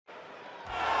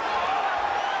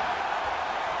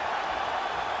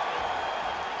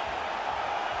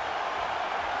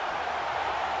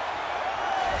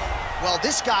Well,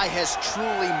 this guy has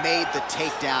truly made the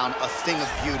takedown a thing of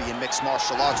beauty in mixed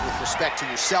martial arts. With respect to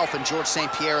yourself and George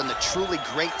St. Pierre and the truly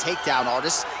great takedown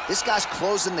artists, this guy's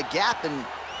closing the gap and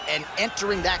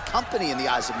entering that company in the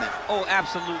eyes of men. Oh,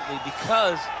 absolutely,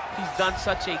 because he's done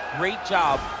such a great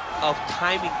job of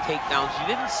timing takedowns.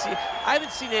 I haven't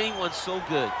seen anyone so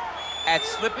good at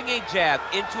slipping a jab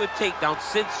into a takedown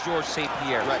since George St.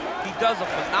 Pierre. Right. He does a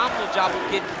phenomenal job of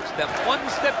getting from step 1 to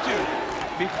step 2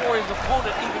 before his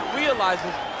opponent even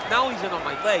realizes, now he's in on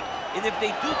my leg. And if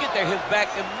they do get their hips back,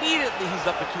 immediately he's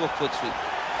up into a foot sweep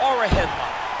or a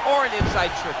headlock or an inside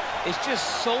trip. It's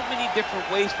just so many different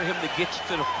ways for him to get you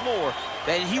to the floor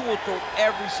that he will throw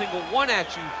every single one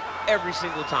at you every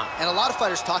single time. And a lot of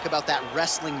fighters talk about that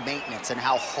wrestling maintenance and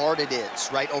how hard it is,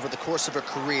 right, over the course of a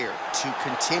career to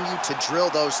continue to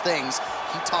drill those things.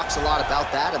 He talks a lot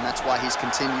about that, and that's why he's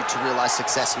continued to realize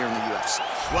success here in the UFC.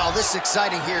 Well, this is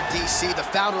exciting here, DC. The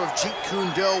founder of Jeet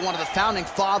Kune Do, one of the founding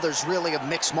fathers, really, of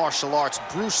mixed martial arts,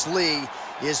 Bruce Lee,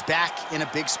 is back in a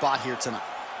big spot here tonight.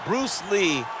 Bruce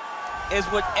Lee is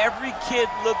what every kid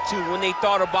looked to when they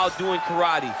thought about doing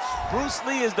karate. Bruce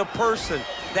Lee is the person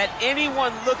that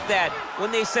anyone looked at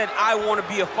when they said, I want to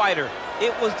be a fighter.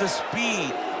 It was the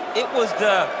speed, it was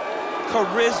the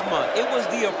charisma, it was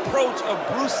the approach of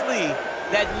Bruce Lee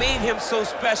that made him so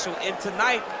special. And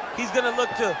tonight, he's gonna look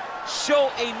to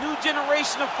show a new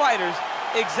generation of fighters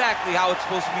exactly how it's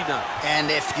supposed to be done.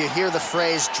 And if you hear the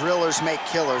phrase, drillers make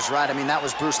killers, right? I mean, that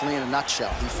was Bruce Lee in a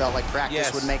nutshell. He felt like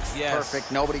practice would make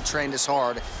perfect. Nobody trained as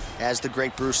hard as the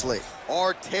great Bruce Lee.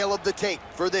 Our tale of the tape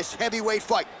for this heavyweight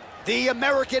fight. The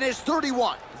American is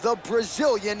 31. The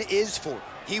Brazilian is 40.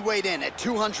 He weighed in at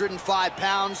 205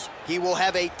 pounds. He will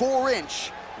have a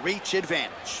 4-inch reach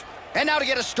advantage. And now to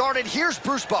get us started, here's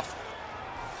Bruce Buffer.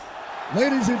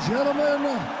 Ladies and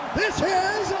gentlemen, this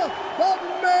is the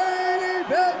main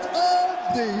event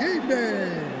of the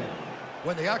evening.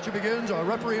 When the action begins, our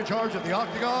referee in charge of the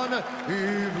octagon,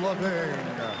 Yves Lavigne.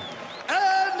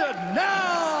 And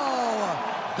now,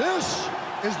 this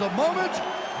is the moment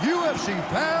UFC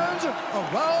fans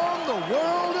around the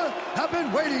world have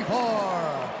been waiting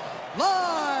for.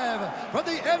 Live from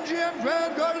the MGM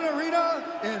Grand Garden Arena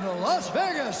in Las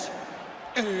Vegas.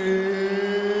 It's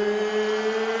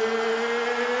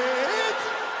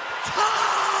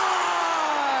time!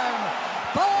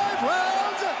 5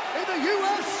 rounds in the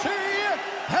UFC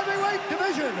heavyweight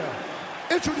division.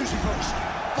 Introducing first,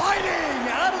 fighting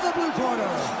out of the blue corner.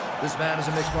 This man is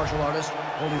a mixed martial artist,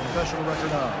 holding a professional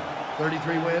record of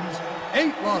 33 wins,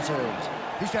 8 losses.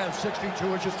 He stands 62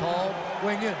 inches tall,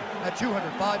 weighing in at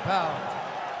 205 pounds.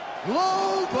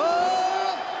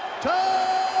 Glover Teixeira!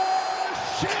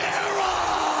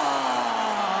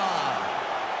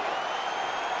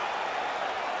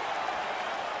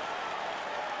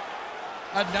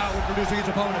 And now introducing his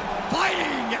opponent,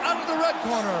 fighting out of the red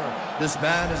corner. This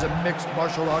man is a mixed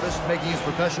martial artist making his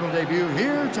professional debut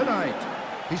here tonight.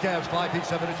 He stands 5 feet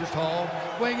 7 inches tall,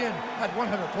 weighing in at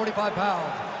 145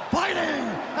 pounds. Fighting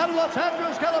out of Los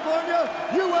Angeles, California,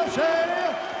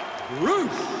 USA,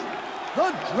 Bruce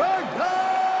the Dragon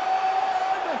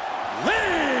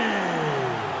Lee!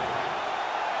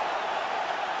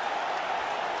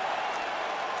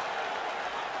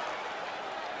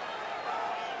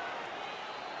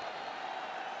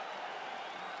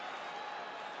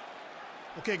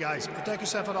 Okay, guys, protect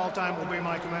yourself at all time, obey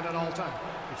my command at all time.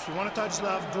 If you want to touch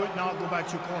love, do it now, go back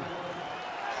to your corner.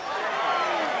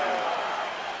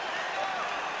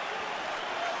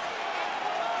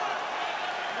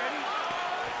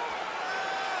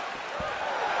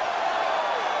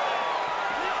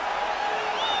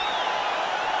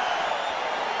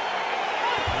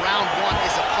 Round 1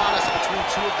 is upon us between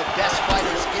two of the best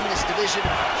fighters in this division.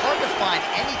 Hard to find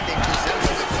anything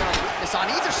resembling apparent weakness on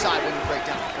either side when you break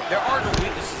down the fight. There are no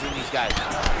weaknesses in these guys.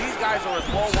 These guys are as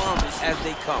well-rounded as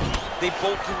they come. They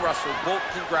both can wrestle, both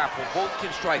can grapple, both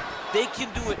can strike. They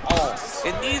can do it all.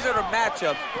 And these are the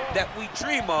matchups that we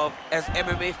dream of as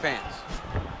MMA fans.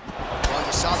 Well,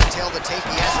 you saw the tail of the tape.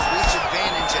 He has a reach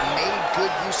advantage and made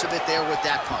good use of it there with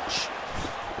that punch.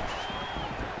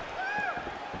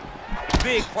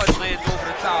 Big punch lands over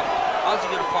the top. How's he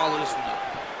gonna follow this one up?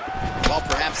 Well,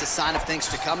 perhaps a sign of things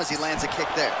to come as he lands a kick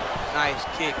there. Nice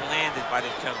kick landed by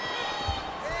this gentleman.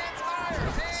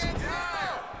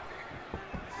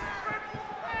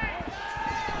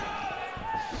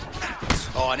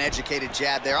 Oh, an educated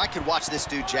jab there. I could watch this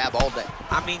dude jab all day.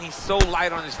 I mean, he's so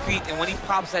light on his feet, and when he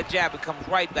pops that jab, it comes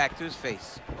right back to his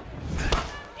face.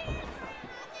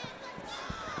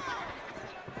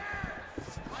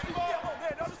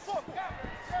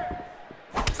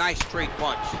 Nice straight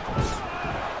punch.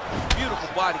 Beautiful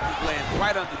body kick lands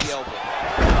right under the elbow.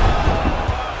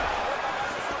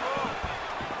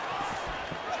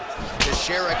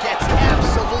 Teixeira gets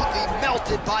absolutely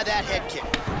melted by that head kick.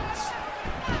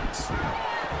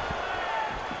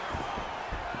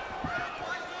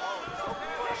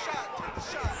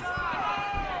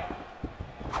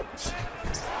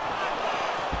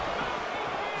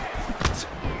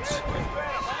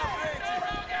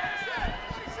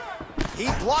 He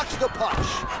blocks the punch.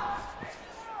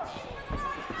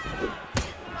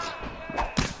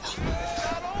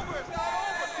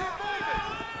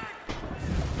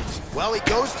 Well, he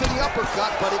goes to the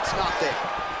uppercut, but it's not there.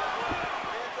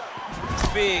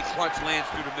 Big punch lands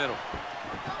through the middle.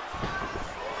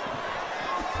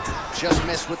 Just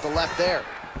missed with the left there.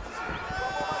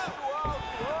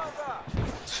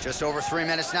 Just over 3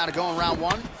 minutes now to go in round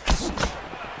one.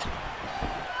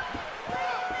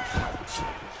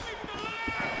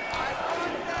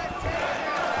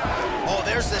 Oh,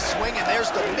 there's the swing, and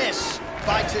there's the miss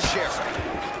by Teixeira.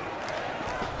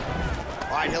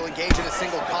 All right, he'll engage in a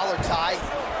single collar tie.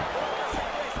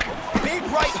 Big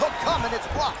right hook coming, it's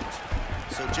blocked.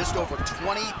 So just over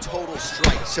 20 total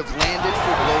strikes have landed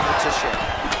for Glover Teixeira.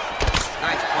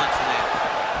 Nice punch in there.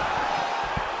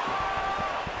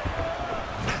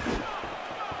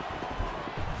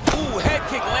 Ooh, head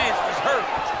kick lands, he's hurt.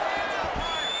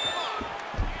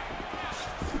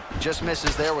 Just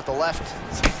misses there with the left.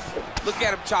 Look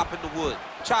at him chopping the wood.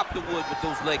 Chop the wood with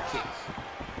those leg kicks.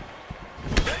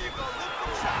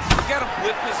 Look at him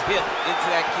whip his hip into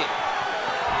that kick.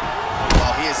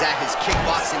 Well, he is at his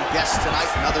kickboxing best tonight.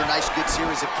 Another nice, good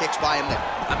series of kicks by him there.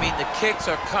 I mean, the kicks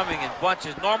are coming in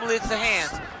bunches. Normally it's the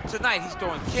hands. Tonight he's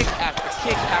throwing kick after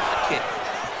kick after kick.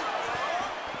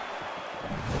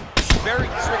 Very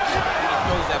tricky when he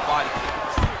throws that body kick.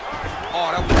 Oh,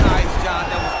 that was nice, John.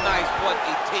 That was nice. What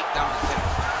a takedown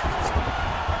attempt.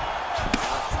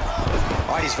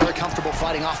 All right, he's very comfortable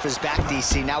fighting off his back,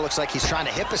 DC. Now looks like he's trying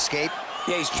to hip escape.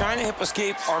 Yeah, he's trying to hip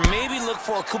escape or maybe look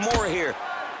for a Kimura here.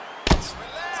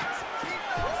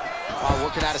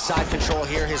 Working out of side control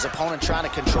here. His opponent trying to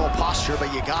control posture,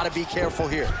 but you got to be careful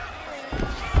here.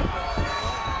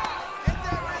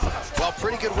 Well,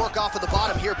 pretty good work off of the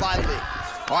bottom here by Lee.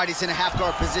 All right, he's in a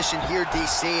half-guard position here,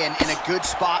 DC, and in a good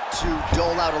spot to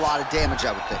dole out a lot of damage,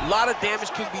 I would think. A lot of damage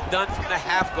can be done from the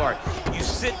half guard. You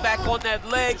sit back on that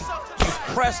leg, you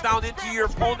press down into your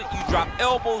opponent, you drop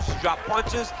elbows, you drop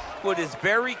punches. What is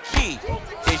very key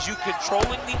is you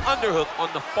controlling the underhook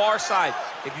on the far side.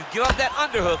 If you give up that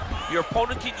underhook, your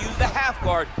opponent can use the half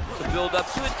guard to build up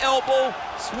to an elbow,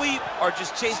 sweep, or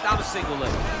just chase down a single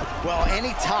leg. Well,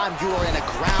 anytime you are in a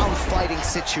ground fighting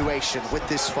situation with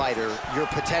this fighter, you're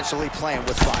potentially playing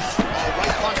with fire. Oh,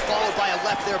 right punch followed by a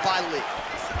left there by Lee.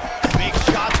 Big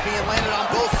shots being landed on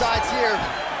both sides here.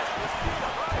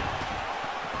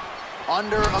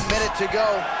 Under a minute to go.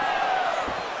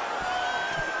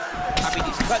 I mean,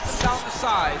 he's cutting down the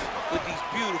size with these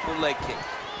beautiful leg kicks.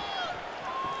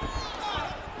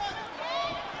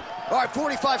 All right,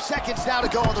 45 seconds now to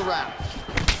go in the round.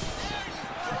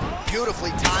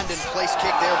 Beautifully timed and place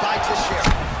kick there by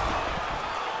Teixeira.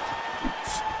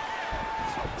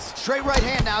 Straight right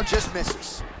hand now, just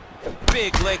misses.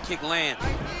 Big leg kick lands.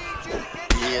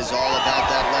 He is all about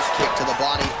that left kick to the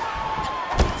body.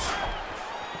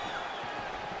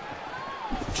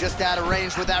 Just out of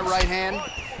range with that right hand.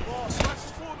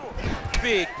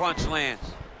 Big punch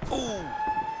lands. Ooh.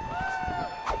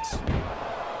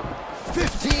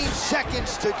 15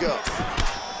 seconds to go.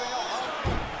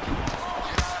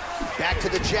 Back to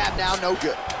the jab now, no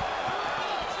good.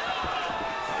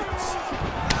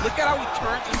 Look at how he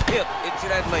turns his hip into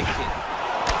that leg kick.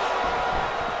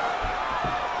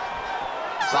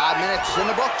 5 minutes in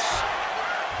the books.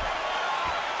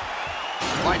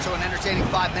 All right, so an entertaining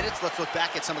 5 minutes. Let's look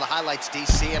back at some of the highlights,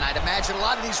 DC, and I'd imagine a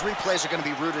lot of these replays are going to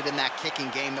be rooted in that kicking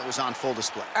game that was on full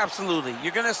display. Absolutely.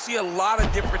 You're going to see a lot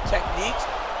of different techniques,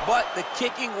 but the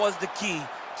kicking was the key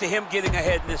to him getting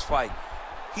ahead in this fight.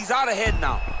 He's out ahead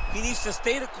now. He needs to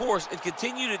stay the course and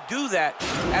continue to do that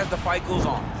as the fight goes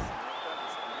on.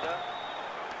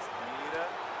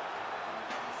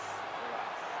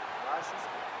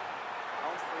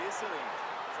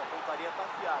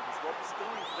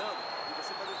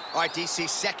 All right, DC,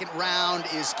 second round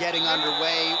is getting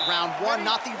underway. Round one,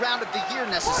 not the round of the year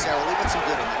necessarily, but some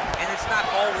good in there. And it's not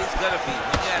always going to be.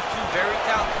 When you have two very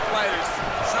talented fighters,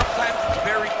 sometimes it's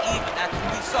very even. That's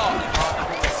what we saw in round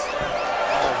number one.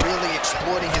 Oh, really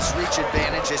exploiting his reach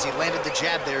advantage as he landed the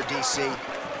jab there, DC.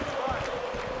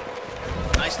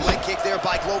 Nice leg kick there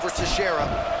by Glover Teixeira.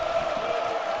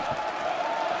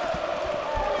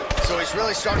 So he's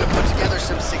really starting to put together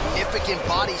some significant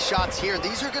body shots here.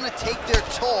 These are going to take their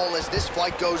toll as this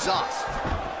fight goes on.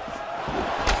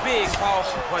 Big,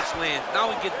 powerful punch lands. Now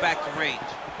we get back to range.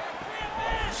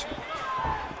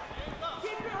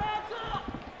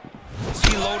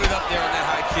 He loaded up there on that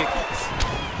high kick.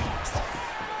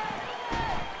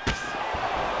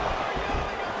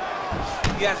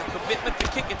 He has a commitment to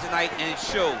kicking tonight, and it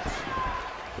shows.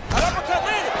 An uppercut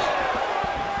landed.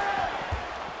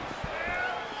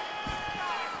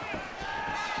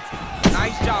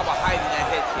 Nice job of hiding that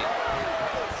head kick.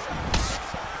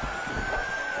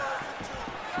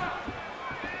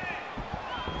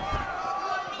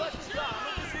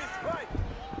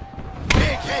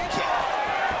 Big head kick.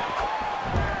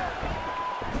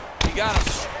 He got him.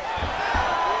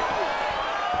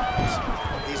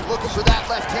 He's looking for that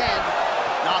left hand.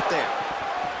 Not there.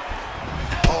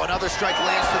 Oh, another strike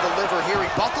lands to the liver here. He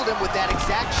buckled him with that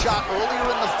exact shot earlier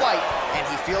in the fight, and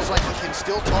he feels like he can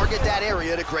still target that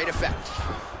area to great effect.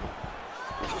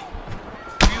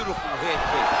 Beautiful head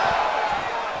kick.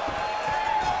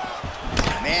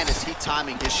 Man, is he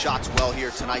timing his shots well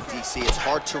here tonight, DC. It's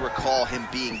hard to recall him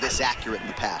being this accurate in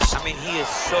the past. I mean, he is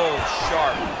so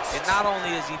sharp. And not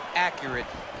only is he accurate,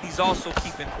 he's also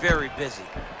keeping very busy.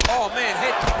 Oh, man,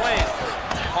 head kick land.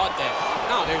 Caught that.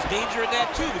 No, there's danger in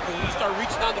that, too, because when you start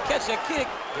reaching out to catch that kick,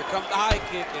 here comes the high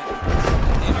kick, and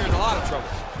you're in a lot of trouble.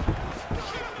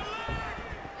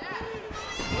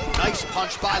 Nice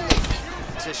punch by Lee.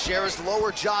 Teixeira's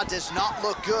lower jaw does not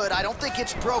look good. I don't think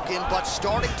it's broken, but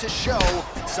starting to show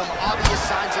some obvious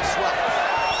signs of swelling.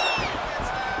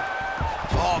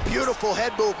 Oh, beautiful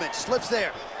head movement. Slips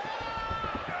there.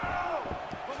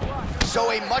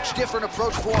 So a much different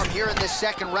approach for him here in this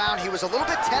second round. He was a little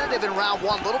bit tentative in round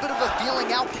one, a little bit of a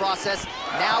feeling out process.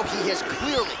 Now he has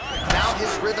clearly found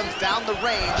his rhythm, found the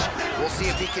range. We'll see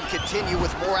if he can continue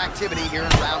with more activity here in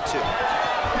round two.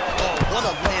 Oh, what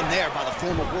a land there by the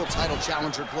former world title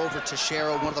challenger Glover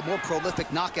Teixeira, one of the more prolific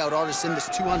knockout artists in this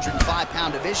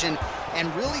 205-pound division,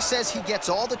 and really says he gets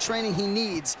all the training he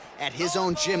needs at his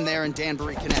own gym there in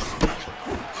Danbury, Connecticut.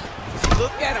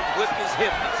 Look at him whip his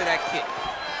hip into that kick.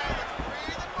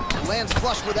 Lands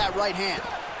flush with that right hand.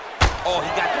 Oh, he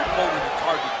got that load in the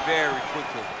target very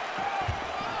quickly.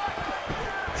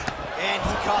 And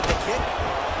he caught the kick.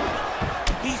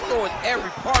 He's throwing every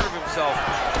part of himself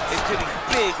into these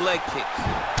big leg kicks.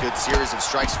 Good series of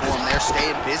strikes for him there,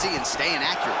 staying busy and staying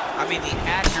accurate. I mean, the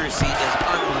accuracy is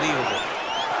unbelievable.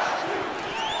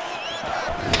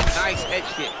 Nice head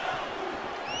kick.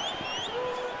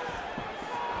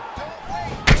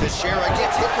 Teixeira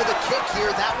gets hit with a kick here.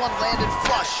 That one landed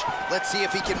flush. Let's see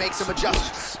if he can make some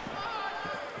adjustments.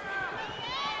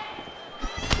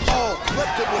 Oh,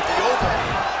 clipped it with the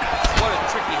overhand. What a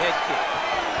tricky head kick.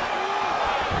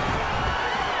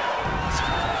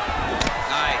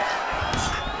 Nice.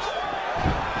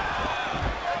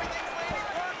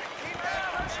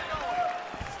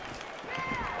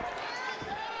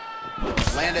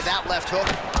 Landed that left hook.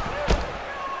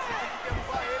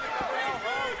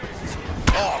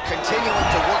 Oh, continuing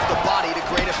to work the body to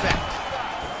great effect.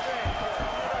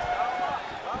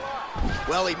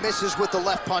 Well, he misses with the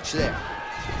left punch there.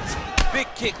 Big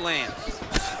kick lands.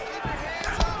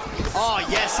 Oh,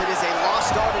 yes, it is a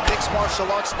lost art in mixed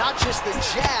martial arts. Not just the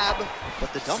jab,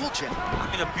 but the double jab. I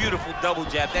mean, a beautiful double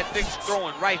jab. That thing's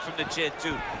throwing right from the chin,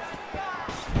 too.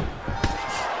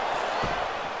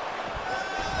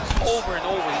 Over and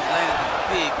over, he's landing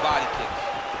big body kicks.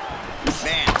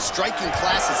 Man, striking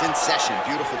class is in session.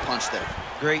 Beautiful punch there.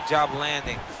 Great job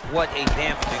landing. What a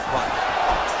damaging punch.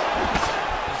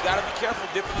 He's got to be careful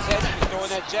dipping his head when he's throwing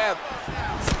that jab.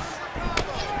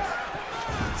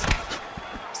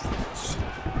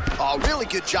 Oh, really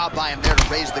good job by him there to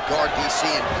raise the guard, DC,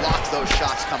 and block those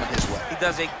shots coming his way. He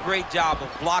does a great job of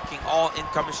blocking all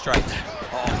incoming strikes.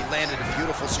 Oh, he landed a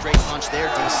beautiful straight punch there,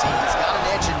 DC. He's got an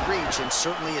edge in reach and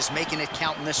certainly is making it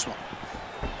count in this one.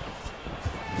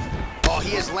 Oh,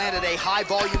 he has landed a high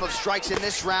volume of strikes in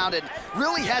this round and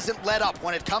really hasn't let up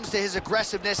when it comes to his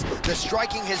aggressiveness. The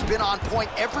striking has been on point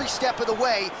every step of the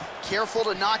way. Careful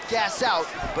to not gas out,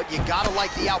 but you gotta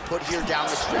like the output here down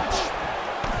the stretch.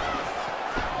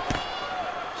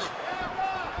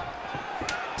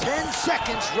 10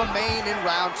 seconds remain in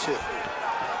round two.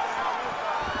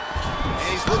 And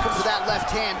he's looking for that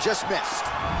left hand, just missed.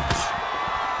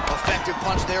 Effective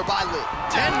punch there by Lee.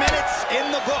 10 minutes in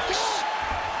the books.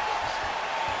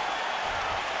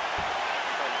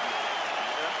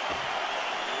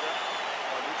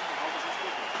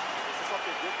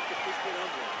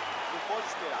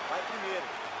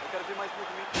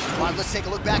 All right, let's take a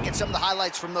look back at some of the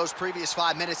highlights from those previous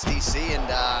 5 minutes, DC, and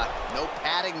No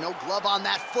padding, no glove on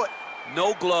that foot.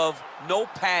 No glove, no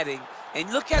padding.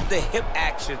 And look at the hip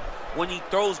action when he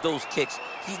throws those kicks.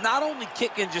 He's not only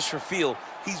kicking just for feel,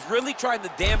 he's really trying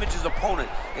to damage his opponent.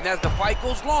 And as the fight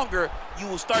goes longer, you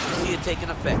will start to see it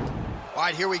taking effect. All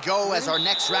right, here we go as our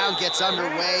next round gets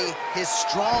underway. His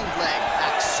strong leg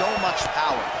packs so much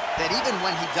power that even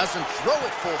when he doesn't throw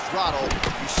it full throttle,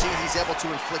 you see he's able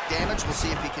to inflict damage. We'll see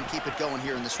if he can keep it going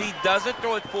here in this round. He doesn't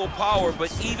throw it full power,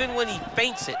 but even when he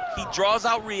feints it, he draws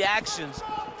out reactions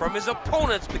from his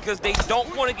opponents because they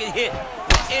don't want to get hit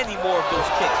with any more of those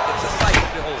kicks. It's a sight to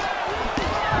behold.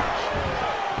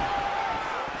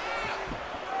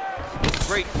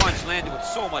 Great punch landed with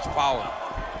so much power.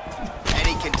 And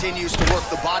he continues to work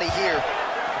the body here.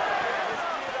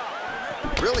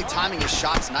 Really timing his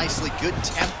shots nicely. Good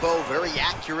tempo, very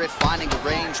accurate, finding the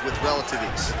range with relative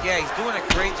ease. Yeah, he's doing a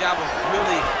great job of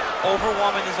really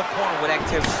overwhelming his opponent with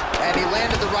activity. And he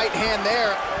landed the right hand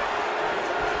there.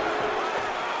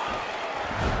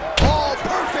 Oh,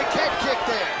 perfect head kick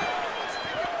there.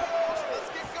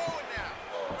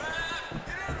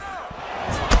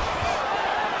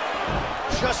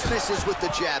 Just misses with the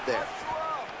jab there.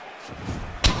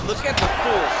 Look at the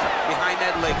force behind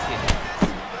that leg kick.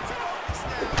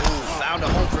 Ooh, found a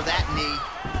home for that knee.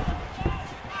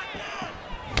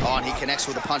 Oh, and he connects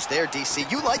with a punch there, DC.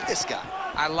 You like this guy.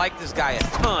 I like this guy a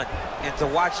ton. And to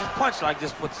watch his punch like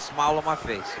this puts a smile on my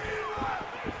face.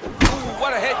 Ooh,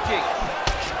 what a head kick.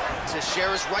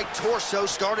 Teixeira's right torso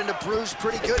starting to bruise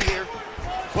pretty good here.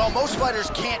 Well, most fighters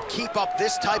can't keep up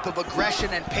this type of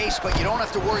aggression and pace, but you don't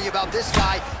have to worry about this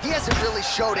guy. He hasn't really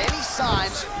showed any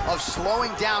signs of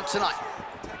slowing down tonight.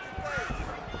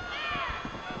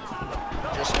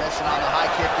 Just missing on the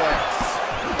high kick there.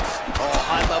 Oh,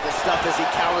 high-level stuff as he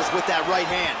counters with that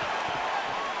right hand.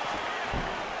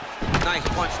 Nice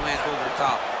punch lands over the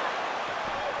top.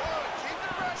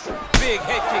 Big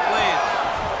head kick lands.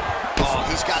 Oh,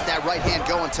 he's got that right hand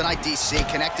going tonight, DC.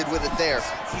 Connected with it there.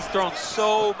 He's thrown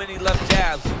so many left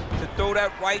jabs to throw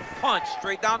that right punch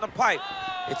straight down the pipe.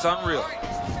 It's unreal.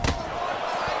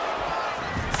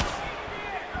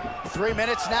 3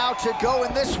 minutes now to go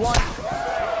in this one.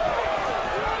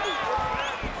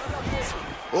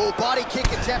 Oh, body kick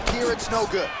attempt here. It's no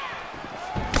good.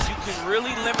 You can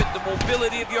really limit the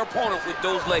mobility of your opponent with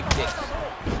those leg kicks.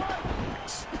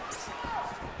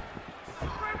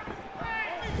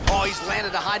 Oh, he's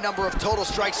landed a high number of total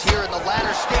strikes here in the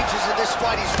latter stages of this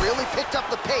fight. He's really picked up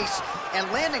the pace and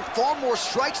landing far more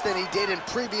strikes than he did in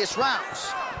previous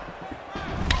rounds.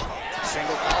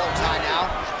 Single collar tie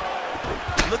now.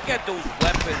 Look at those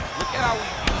weapons. Look at how he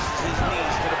uses his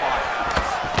knees to the body.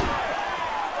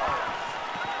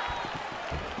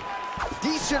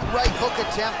 Decent right hook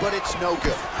attempt, but it's no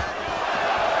good.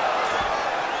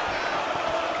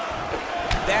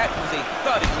 That was a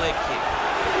thudding leg kick.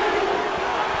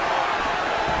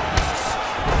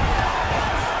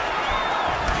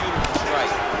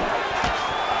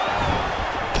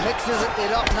 Mixes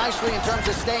it up nicely in terms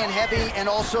of staying heavy and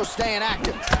also staying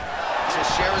active.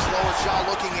 Teixeira's lower jaw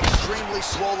looking extremely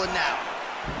swollen now.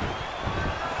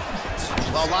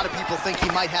 Well, a lot of people think he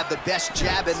might have the best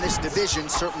jab in this division,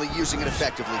 certainly using it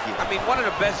effectively here. I mean, one of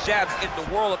the best jabs in the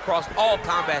world across all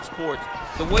combat sports.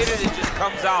 The way that it just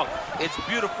comes out, it's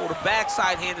beautiful. The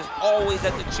backside hand is always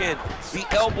at the chin. The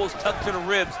elbows tucked to the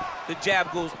ribs. The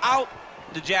jab goes out.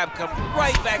 The jab comes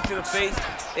right back to the face.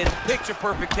 It's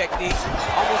picture-perfect technique,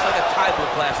 almost like a Taekwondo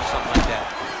class or something like that.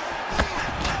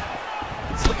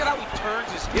 Look at how he turns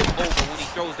his hip over when he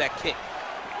throws that kick.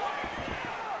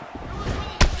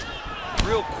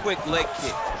 Real quick leg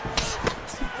kick.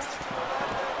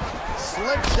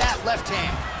 Slips that left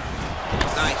hand.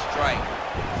 Nice strike.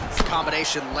 This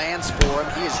combination lands for him.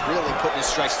 He is really putting his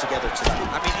strikes together tonight.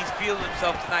 I mean, he's feeling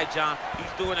himself tonight, John.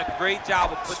 He's doing a great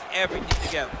job of putting everything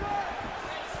together.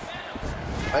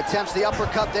 Attempts the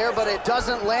uppercut there, but it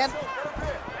doesn't land.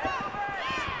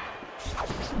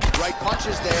 Right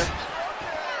punches there.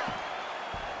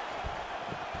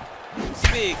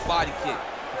 Big body kick.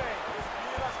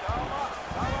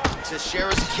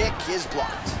 Teixeira's kick is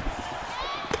blocked.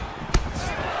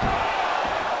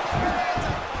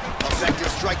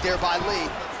 Effective strike there by Lee.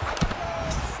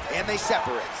 And they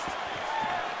separate.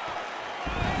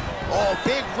 Oh,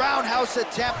 big roundhouse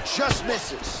attempt, just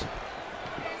misses.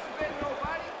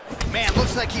 Man,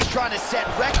 looks like he's trying to set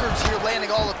records here,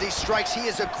 landing all of these strikes. He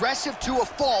is aggressive to a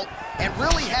fault and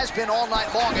really has been all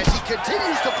night long as he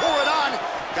continues to pour it on.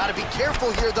 Got to be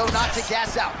careful here, though, not to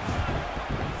gas out.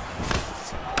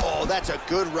 Oh, that's a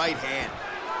good right hand.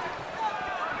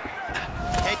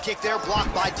 Head kick there,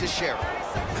 blocked by Teixeira.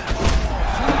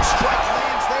 Huge strike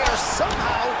lands there,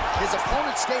 somehow his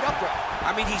opponent stayed upright.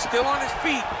 I mean, he's still on his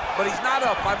feet, but he's not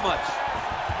up by much.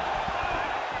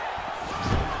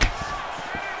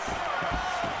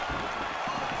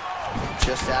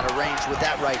 Just out of range with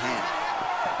that right hand.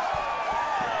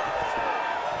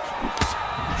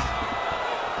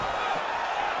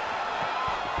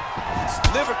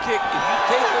 Liver kick, if you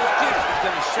take those kicks, it's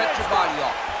going to shut your body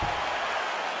off.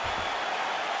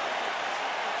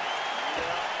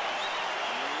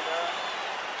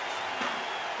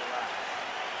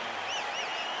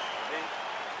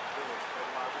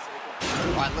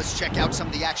 All right, let's check out some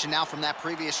of the action now from that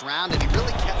previous round, and he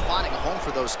really kept finding a home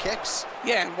for those kicks.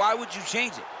 Yeah, and why would you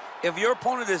change it? If your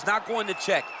opponent is not going to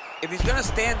check, if he's going to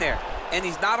stand there and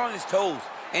he's not on his toes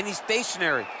and he's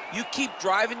stationary, you keep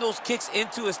driving those kicks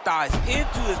into his thighs,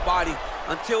 into his body,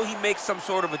 until he makes some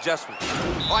sort of adjustment.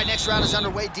 All right, next round is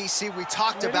underway, DC. We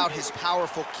talked about his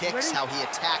powerful kicks, how he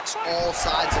attacks all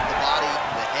sides of the body,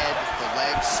 the head, the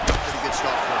legs. Pretty good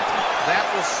start for him. That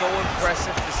was so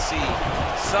impressive to see.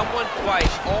 Someone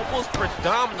fight almost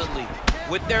predominantly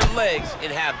with their legs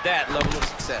and have that level of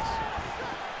success.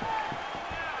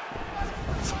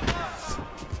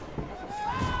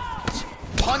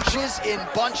 Punches in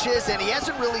bunches, and he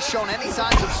hasn't really shown any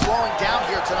signs of slowing down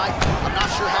here tonight. I'm not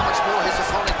sure how much more his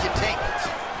opponent can take.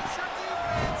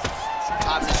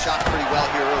 Times his shot pretty well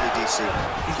here early, DC.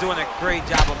 He's doing a great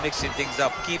job of mixing things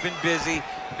up, keeping busy,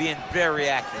 being very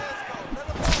active.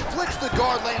 Splits the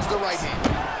guard, lands the right hand.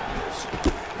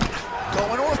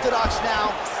 Going orthodox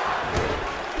now.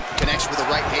 Connects with the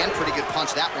right hand, pretty good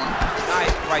punch that one.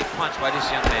 Nice right punch by this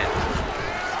young man.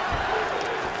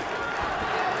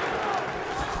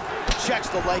 Checks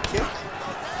the leg kick.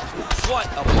 What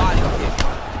a body kick.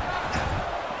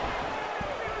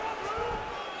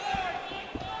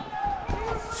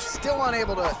 Still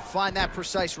unable to find that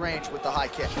precise range with the high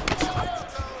kick.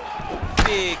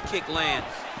 Big kick lands.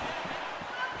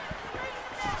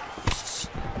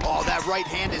 Oh, that right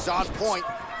hand is on point.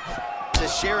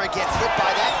 Teixeira gets hit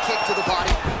by that kick to the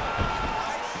body.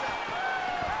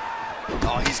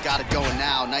 Oh, he's got it going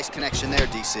now. Nice connection there,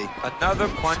 DC. Another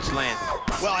punch lands.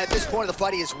 Well, at this point of the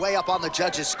fight, he is way up on the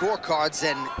judges' scorecards,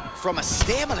 and from a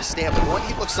stamina standpoint,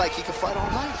 he looks like he can fight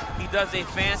all night. He does a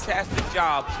fantastic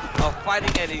job of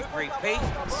fighting at a great pace,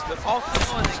 but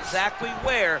also knowing exactly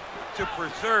where to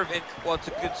preserve and, well,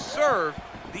 to conserve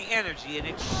the energy, and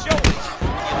it's showing.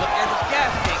 You look at his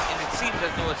gas tank, and it seems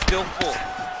as though it's still full.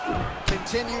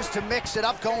 Continues to mix it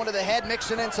up, going to the head,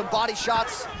 mixing in some body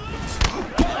shots.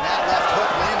 And that left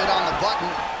hook landed on the button.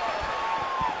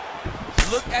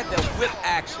 Look at the whip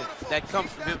action that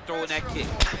comes from him throwing that kick.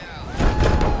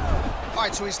 All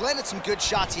right, so he's landed some good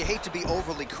shots. You hate to be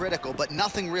overly critical, but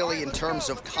nothing really in terms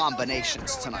of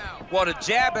combinations tonight. Well, the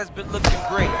jab has been looking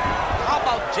great. How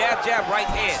about jab, jab, right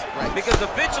hand? Right. Because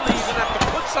eventually you're going to have to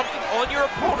put something on your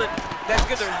opponent that's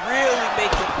going to really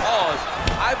make him pause.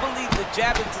 I believe the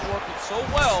jab has been working so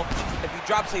well, if he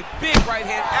drops a big right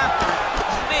hand after,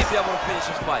 he may be able to finish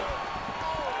his fight.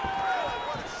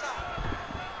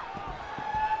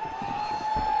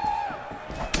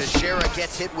 Teixeira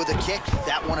gets hit with a kick.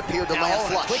 That one appeared to land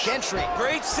flush. Quick entry.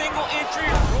 Great single entry.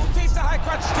 Rotates the high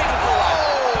crotch, taking for a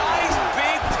while. Nice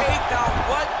big takedown.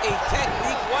 What a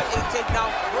technique. What a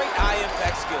takedown. Great high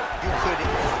impact skill. You could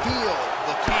feel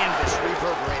the canvas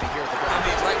reverberating here at the ground. I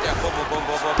mean, it's right there. Boom, boom, boom,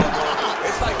 boom, boom, boom, boom.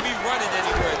 It's like me running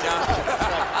anywhere, John.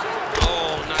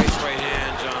 Oh, nice right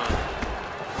hand, John.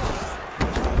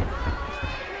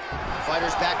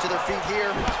 Fighters back to their feet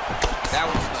here. That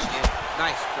was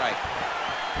nice strike.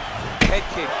 Head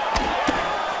kick.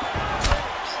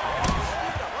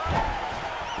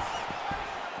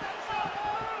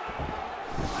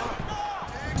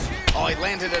 Oh, he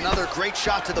landed another great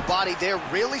shot to the body there.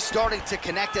 Really starting to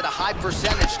connect at a high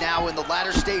percentage now in the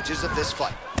latter stages of this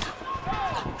fight.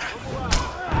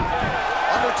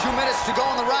 Under 2 minutes to go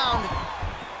in the round.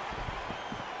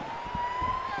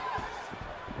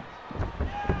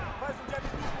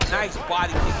 Nice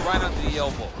body kick right under the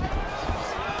elbow.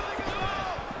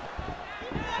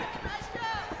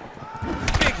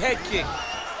 Big head kick.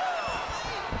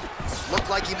 Looked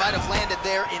like he might have landed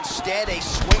there. Instead, a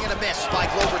swing and a miss by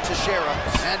Glover Teixeira.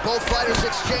 And both fighters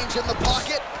exchange in the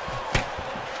pocket.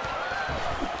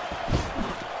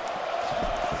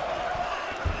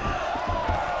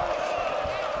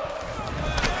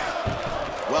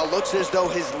 Well, looks as though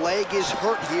his leg is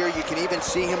hurt here. You can even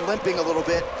see him limping a little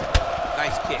bit.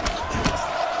 Nice kick.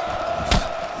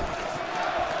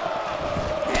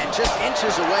 And just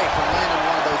inches away from landing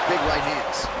one of those big right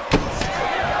hands.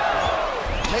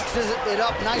 Mixes it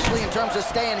up nicely in terms of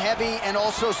staying heavy and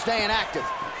also staying active.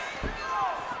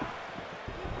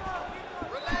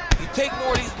 You take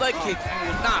more of these leg kicks, you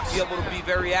will not be able to be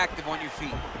very active on your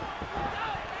feet.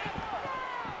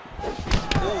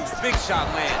 Ooh, big shot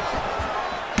lands.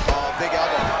 Oh, big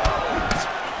elbow.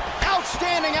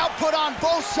 Outstanding output on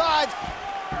both sides.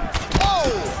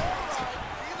 Oh!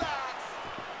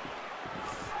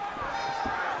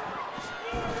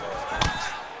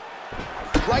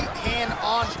 Right hand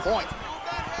on point.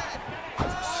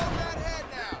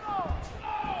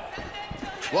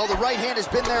 Well, the right hand has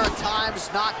been there at times,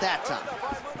 not that time.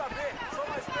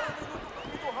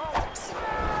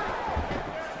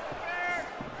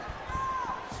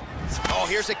 Oh,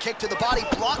 here's a kick to the body,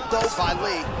 blocked though by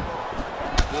Lee.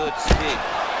 Good stick.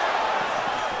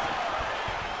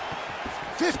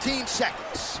 15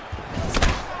 seconds.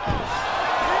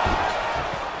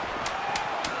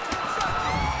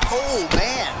 Oh,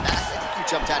 man. I think you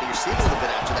jumped out of your seat a little bit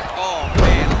after that. Oh,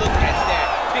 man, look at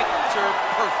that. Picture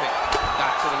perfect.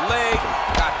 Got to the leg,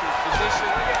 got to his position,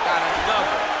 got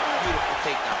another beautiful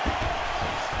takedown.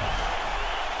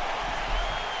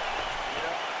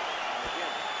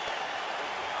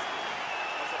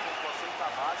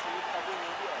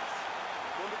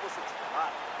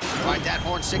 All right, that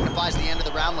horn signifies the end of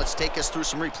the round. Let's take us through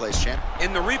some replays, champ.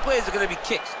 And the replays are going to be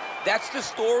kicks. That's the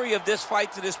story of this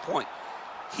fight to this point.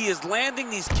 He is landing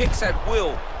these kicks at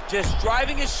will, just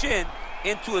driving his shin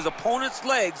into his opponent's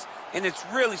legs, and it's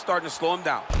really starting to slow him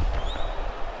down.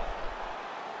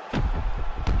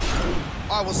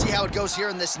 All right, we'll see how it goes here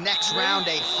in this next round.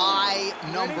 A high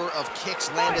number of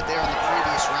kicks landed there in the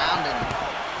previous round, and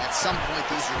at some point,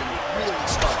 these are going to really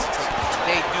start to take effect.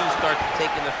 They do start to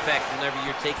take an effect whenever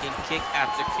you're taking kick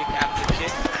after kick after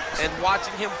kick, and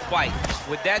watching him fight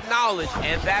with that knowledge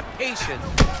and that patience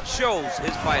shows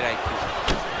his fight IQ.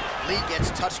 Lee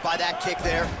gets touched by that kick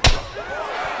there.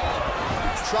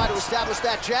 Try to establish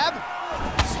that jab.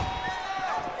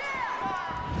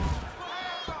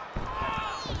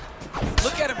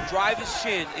 Look at him drive his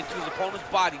shin into his opponent's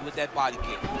body with that body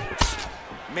kick.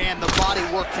 Man, the body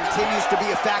work continues to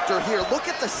be a factor here. Look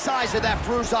at the size of that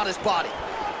bruise on his body.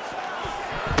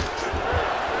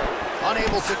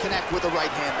 Unable to connect with the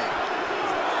right hand there.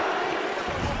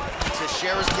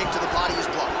 Teixeira's kick to the body is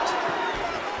blocked.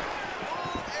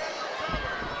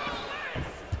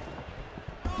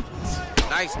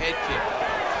 Nice head kick.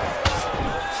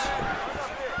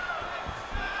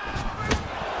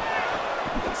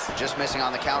 Just missing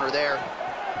on the counter there.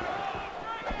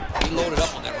 He loaded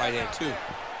up on that right hand, too.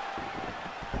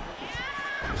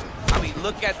 I mean,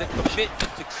 look at the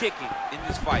commitment to kicking in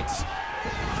this fight.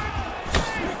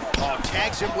 Oh,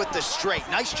 tags him with the straight.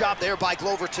 Nice job there by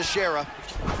Glover Teixeira.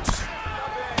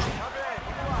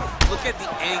 Look at the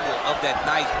angle of that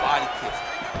nice body kick.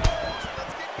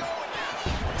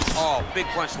 Oh, big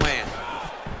punch land.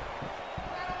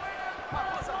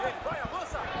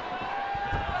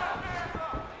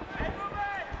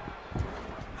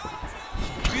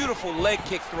 Beautiful leg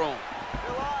kick thrown.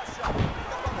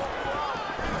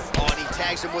 Oh, and he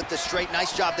tags him with the straight.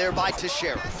 Nice job there by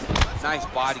Teixeira. Nice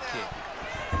body kick.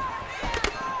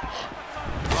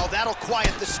 Oh, that'll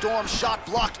quiet the storm. Shot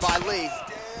blocked by Lee.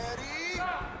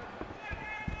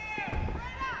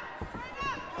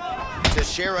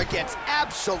 Teixeira gets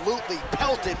absolutely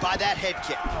pelted by that head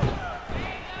kick.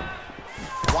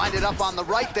 Winded up on the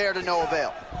right there to no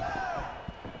avail.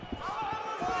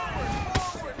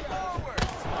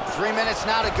 3 minutes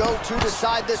now to go to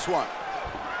decide this one.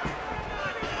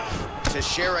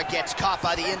 Teixeira gets caught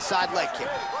by the inside leg kick.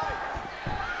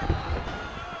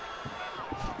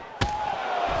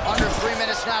 Under 3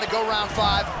 minutes now to go, round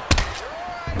 5.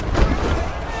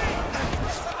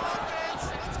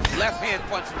 Left hand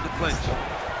punch from the clinch.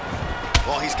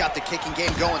 Well, he's got the kicking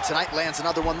game going tonight. Lands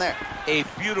another one there. A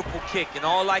beautiful kick, and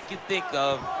all I can think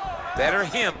of, better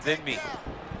him than me.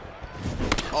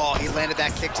 Oh, he landed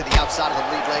that kick to the outside of the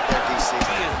lead leg there, DC.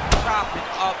 He is chopping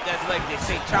up that leg. They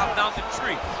say chop down the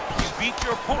tree. You beat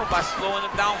your opponent by slowing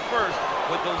him down first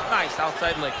with those nice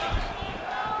outside leg kicks.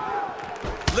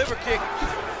 Liver kick.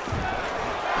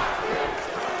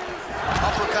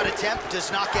 Uppercut attempt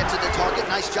does not get to the target.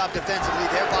 Nice job defensively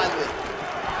there by Lee.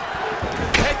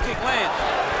 Head kick lands.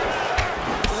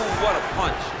 Ooh, what a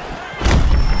punch.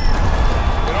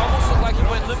 It almost looked like he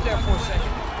went limp there for a second.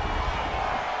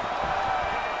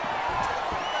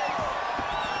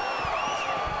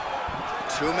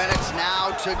 Two minutes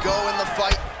now to go in the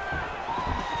fight.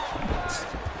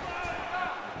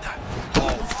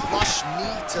 Oh, flush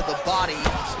knee to the body.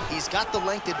 He's got the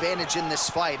length advantage in this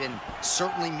fight and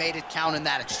certainly made it count in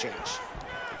that exchange.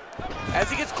 As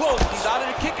he gets close, he's out of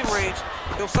the kicking range,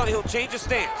 he'll change his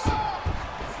stance.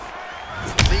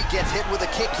 Lee gets hit with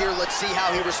a kick here. Let's see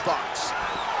how he responds.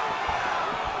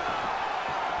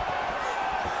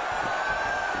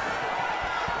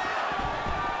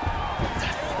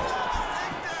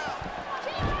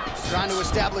 Trying to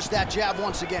establish that jab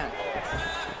once again.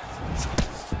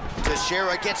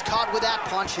 Teixeira gets caught with that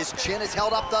punch. His chin is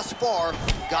held up thus far.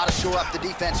 Got to shore up the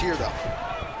defense here, though.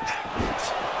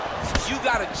 You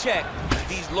got to check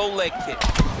these low leg kicks.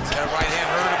 That right hand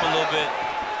hurt him a little bit.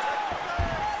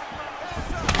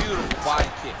 Beautiful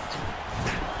body kick.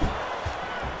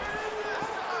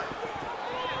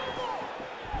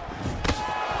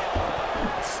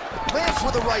 Lands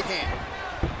with the right hand.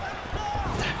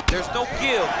 There's no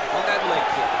give on that leg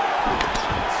kick.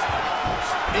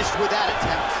 Missed with that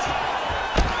attempt.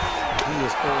 He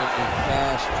is throwing a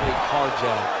fast, straight, hard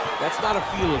jab. That's not a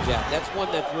feeler jab. That's one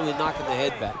that's really knocking the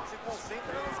head back.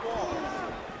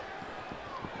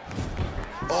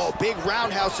 Oh, big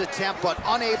roundhouse attempt, but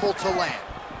unable to land.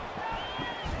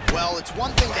 Well, it's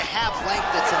one thing to have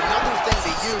length, it's another thing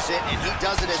to use it, and he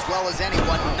does it as well as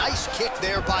anyone. Nice kick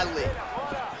there by Lee.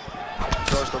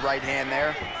 Throws the right hand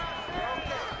there.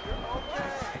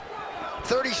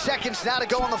 30 seconds now to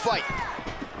go in the fight.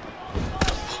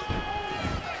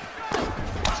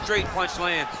 Straight punch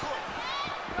lands.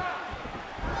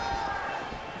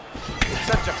 It's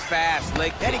such a fast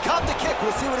leg kick. And he caught the kick.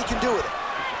 We'll see what he can do with it.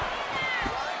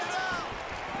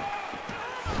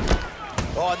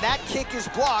 Oh, and that kick is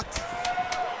blocked.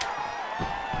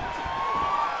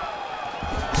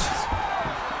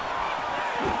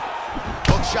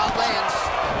 Hook shot lands.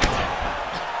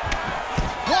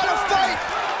 What a fight!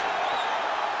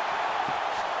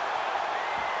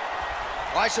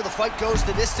 All right, so the fight goes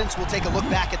the distance. We'll take a look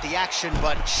back at the action,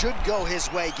 but should go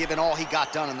his way given all he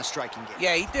got done in the striking game.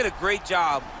 Yeah, he did a great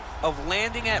job of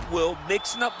landing at will,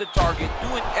 mixing up the target,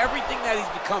 doing everything that he's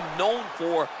become known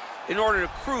for in order to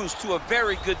cruise to a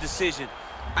very good decision.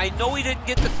 I know he didn't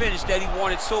get the finish that he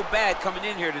wanted so bad coming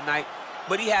in here tonight,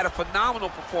 but he had a phenomenal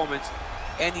performance,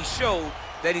 and he showed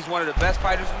that he's one of the best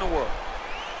fighters in the world.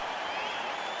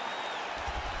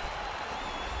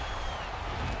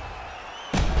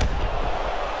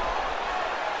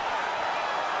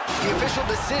 The official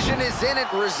decision is in. It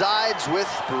resides with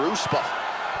Bruce Buffer.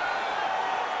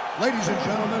 Ladies and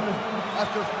gentlemen,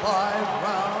 after 5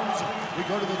 rounds, we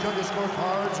go to the judges'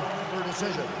 scorecards for a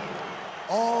decision.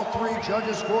 All 3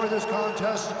 judges score this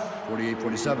contest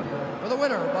 48-47. For the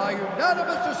winner by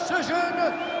unanimous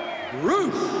decision,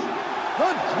 Bruce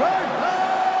the Dragon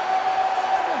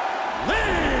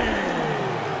Lee!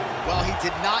 Well, he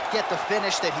did not get the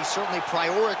finish that he certainly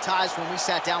prioritized when we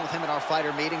sat down with him at our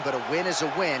fighter meeting, but a win is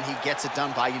a win. He gets it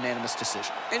done by unanimous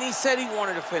decision. And he said he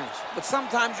wanted to finish, but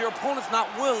sometimes your opponent's not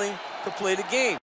willing to play the game.